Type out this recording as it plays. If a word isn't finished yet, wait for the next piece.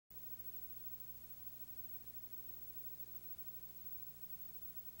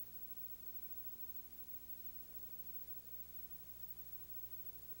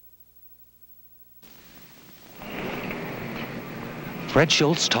Fred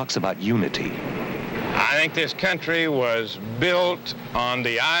Schultz talks about unity. I think this country was built on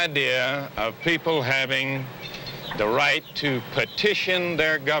the idea of people having the right to petition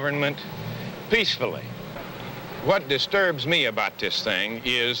their government peacefully. What disturbs me about this thing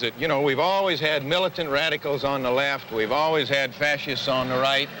is that, you know, we've always had militant radicals on the left, we've always had fascists on the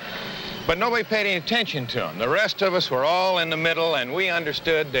right, but nobody paid any attention to them. The rest of us were all in the middle, and we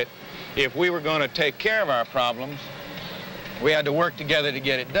understood that if we were going to take care of our problems, we had to work together to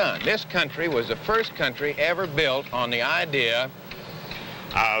get it done. This country was the first country ever built on the idea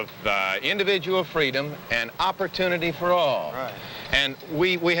of individual freedom and opportunity for all. Right. And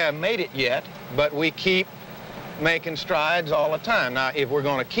we haven't made it yet, but we keep making strides all the time. Now, if we're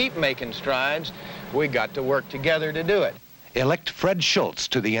going to keep making strides, we got to work together to do it. Elect Fred Schultz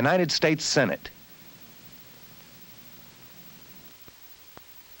to the United States Senate.